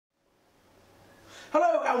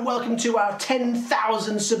Hello and welcome to our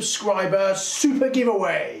 10,000 subscriber super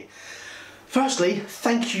giveaway. Firstly,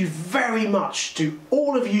 thank you very much to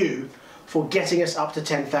all of you for getting us up to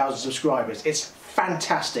 10,000 subscribers. It's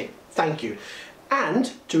fantastic. Thank you.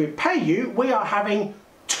 And to repay you, we are having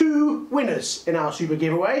 2 winners in our super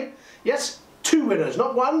giveaway. Yes, 2 winners,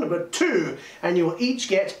 not 1, but 2. And you will each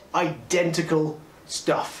get identical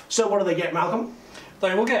stuff. So what do they get, Malcolm?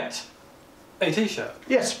 They will get a t-shirt.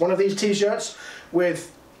 Yes, one of these t-shirts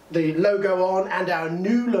with the logo on and our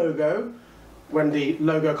new logo when the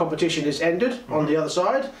logo competition is ended on the other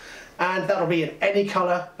side, and that'll be in any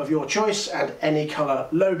colour of your choice and any colour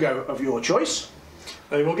logo of your choice.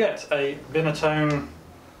 They will get a Binatone,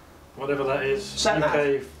 whatever that is, Sat-nav.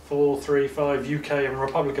 UK 435 UK and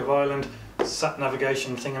Republic of Ireland sat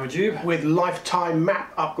navigation thingamajube. With lifetime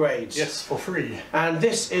map upgrades. Yes, for free. And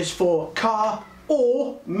this is for car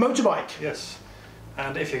or motorbike. Yes.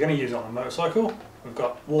 And if you're going to use it on a motorcycle, we've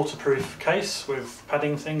got waterproof case with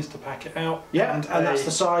padding things to pack it out. Yeah, and that's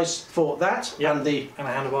the size for that. Yep, and a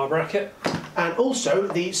handlebar bracket. And also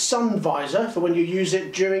the sun visor for when you use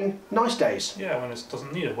it during nice days. Yeah, when it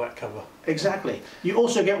doesn't need a wet cover. Exactly. You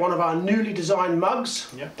also get one of our newly designed mugs.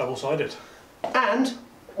 Yep, double-sided. And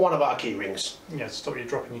one of our key rings. Yeah, to stop you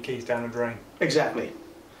dropping your keys down a drain. Exactly.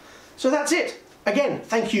 So that's it. Again,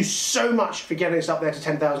 thank you so much for getting us up there to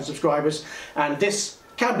 10,000 subscribers, and this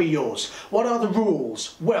can be yours. What are the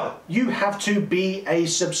rules? Well, you have to be a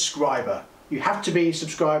subscriber. You have to be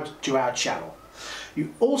subscribed to our channel.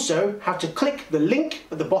 You also have to click the link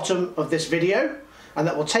at the bottom of this video, and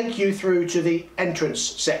that will take you through to the entrance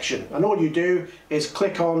section. And all you do is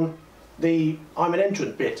click on the I'm an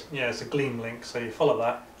entrant bit. Yeah, it's a Gleam link, so you follow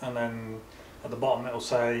that, and then at the bottom it'll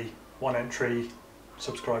say 1 entry,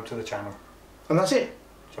 subscribe to the channel. And that's it.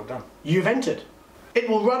 Job done. You've entered. It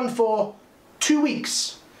will run for 2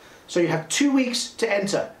 weeks. So you have 2 weeks to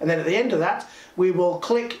enter. And then at the end of that, we will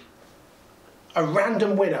click a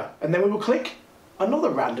random winner. And then we will click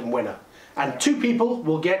another random winner. And 2 people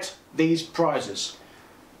will get these prizes.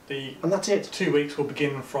 And that's it. 2 weeks will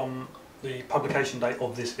begin from the publication date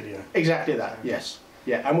of this video. Exactly that, yes.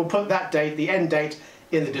 Yeah, and we'll put that date, the end date,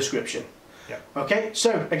 in the description. Yeah. Okay,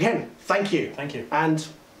 so again, thank you. Thank you. And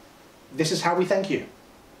this is how we thank you.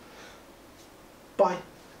 Bye.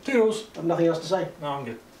 Toodles. I have nothing else to say. No, I'm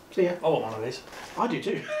good. See ya. I want one of these. I do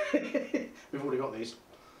too. We've already got these.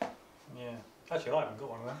 Yeah. Actually, I haven't got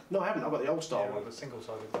one of them. No, I haven't. I've got the old style Yeah, one. with a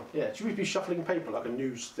single-sided one. Yeah, should we be shuffling paper like a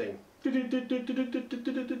news thing? No, I'm just going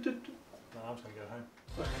to go home.